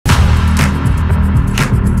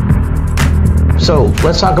So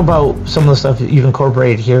let's talk about some of the stuff that you've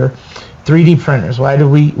incorporated here. 3D printers. Why did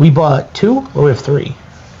we bought 2 or we have 3?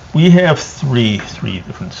 We have three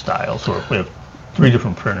different styles, or we have 3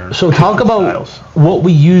 different printers. So talk about what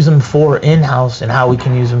we use them for in-house and how we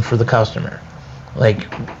can use them for the customer,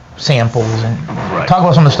 like samples, and talk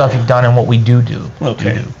about some of the stuff you've done and what we do.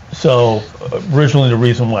 Okay. So originally the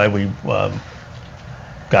reason why we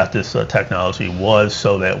got this technology was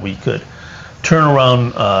so that we could turn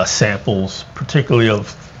around samples, particularly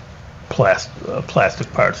of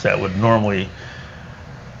plastic parts that would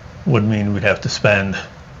mean we'd have to spend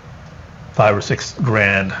 $5 or $6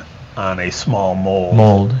 grand on a small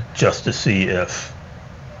mold just to see if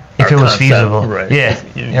it was feasible. Right.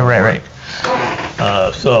 Right.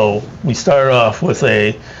 So we started off with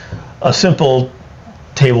a simple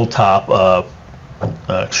tabletop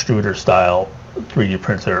extruder style 3D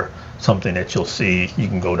printer, something that you'll see. You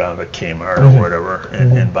can go down to Kmart or whatever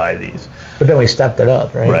and buy these. But then we stepped it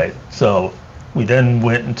up, right? Right. So we then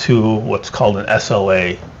went into what's called an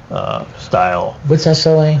SLA style. What's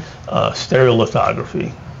SLA?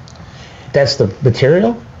 Stereolithography. That's the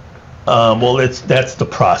material? Well, that's the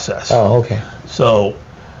process. Oh, okay. So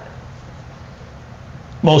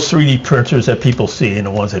most 3D printers that people see, and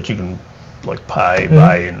the ones that you can like buy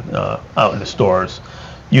in, out in the stores,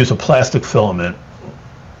 use a plastic filament,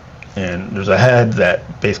 and there's a head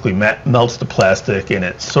that basically melts the plastic, and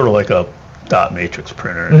it's sort of like a dot matrix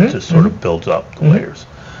printer, and it just sort of builds up the layers.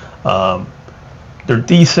 They're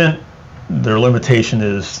decent. Their limitation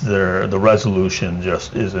is the resolution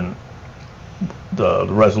just isn't the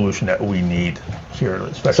resolution that we need here,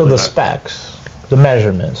 especially. So the specs, the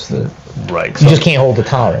measurements, right. You just can't hold the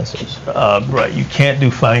tolerances. Right. You can't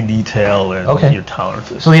do fine detail and your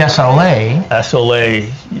tolerances. So the SLA.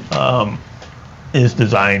 SLA is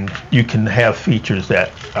designed. You can have features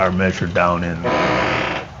that are measured down in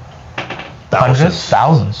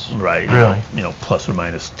thousands. Right. Really? You know, plus or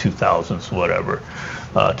minus 2,000s, whatever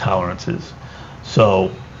tolerances.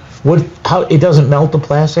 So. How it doesn't melt the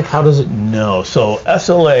plastic? How does it? No. So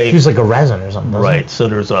SLA. It's like a resin or something. Right. So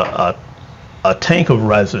there's a tank of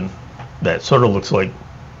resin that sort of looks like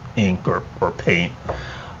ink or paint.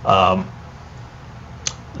 The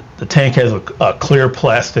tank has a clear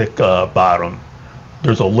plastic bottom.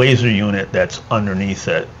 There's a laser unit that's underneath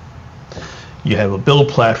it. You have a build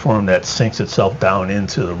platform that sinks itself down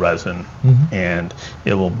into the resin, and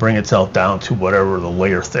it will bring itself down to whatever the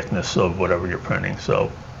layer thickness of whatever you're printing.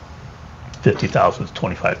 So 50 thousandths,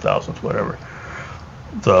 25 thousandths, whatever.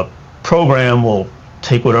 The program will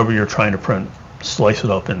take whatever you're trying to print, slice it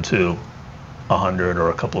up into 100 or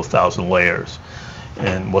a couple of thousand layers.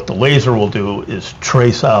 And what the laser will do is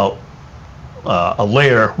trace out a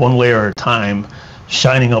layer, one layer at a time,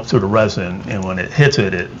 shining up through the resin, and when it hits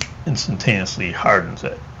it, it instantaneously hardens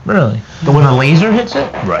it. Really? But when the laser hits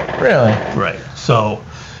it? Right. Really? Right. So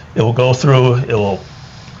it will go through, it will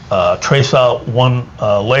trace out one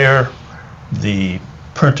layer. The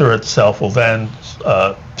printer itself will then,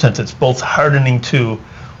 since it's both hardening to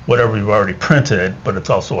whatever you've already printed, but it's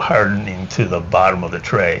also hardening to the bottom of the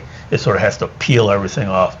tray, it sort of has to peel everything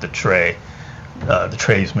off the tray. The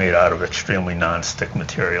tray is made out of extremely non-stick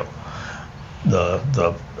material.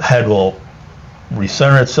 The head will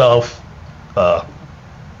recenter itself,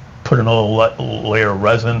 put another layer of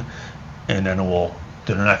resin, and then it will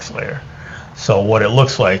do the next layer. So what it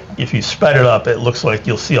looks like, if you sped it up, it looks like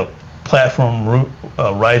you'll see a platform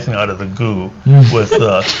rising out of the goo with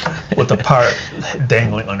the part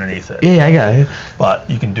dangling underneath it. Yeah, I got it. But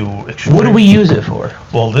you can do extreme. What do we use it for?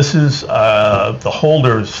 Well, this is the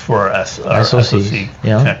holders for our SOC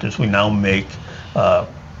connectors. We now make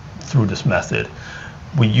through this method.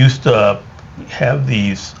 We used to have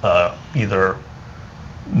these either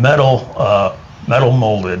metal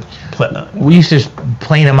molded. We used to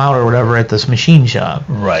plane them out or whatever at this machine shop.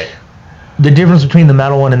 Right. The difference between the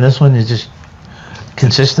metal one and this one is just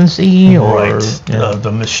consistency, or right.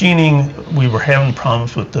 The machining, we were having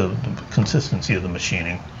problems with the consistency of the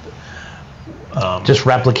machining. Just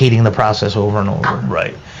replicating the process over and over.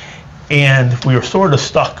 Right. And we were sort of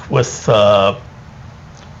stuck with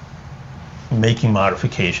making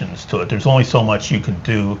modifications to it. There's only so much you can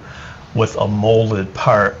do with a molded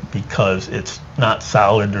part because it's not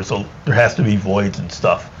solid. There has to be voids and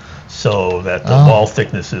stuff so that the wall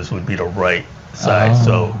thicknesses would be the right size.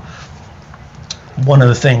 So one of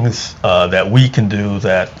the things that we can do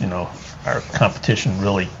that our competition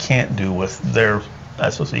really can't do with their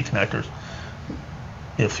SOC connectors,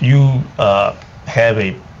 if you have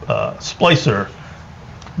a splicer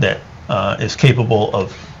that is capable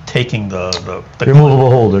of taking the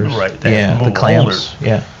removable holders, right? The clamps,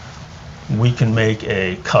 holders, we can make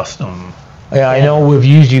a custom Yeah, I know we've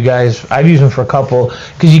used you guys. I've used them for a couple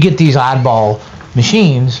because you get these oddball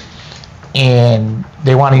machines, and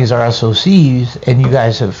they want to use our SOCs, and you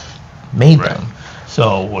guys have made them.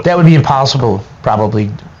 So that would be impossible,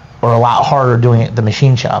 probably, or a lot harder doing it the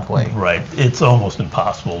machine shop way. Right. It's almost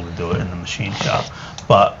impossible to do it in the machine shop.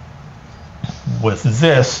 But with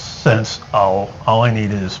this, since all I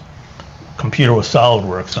need is computer with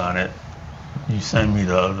SolidWorks on it, you send me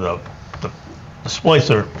the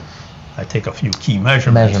splicer, I take a few key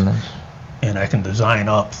measurements, and I can design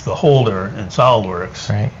up the holder in SolidWorks,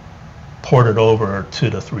 right, port it over to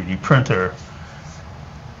the 3D printer.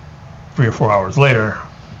 3 or 4 hours later,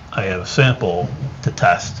 I have a sample to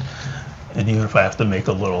test, and even if I have to make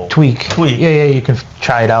a little tweak, yeah, you can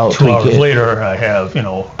try it out. 2 hours later, I have,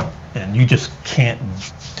 and you just can't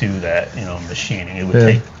do that, machining. It would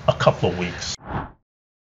take a couple of weeks.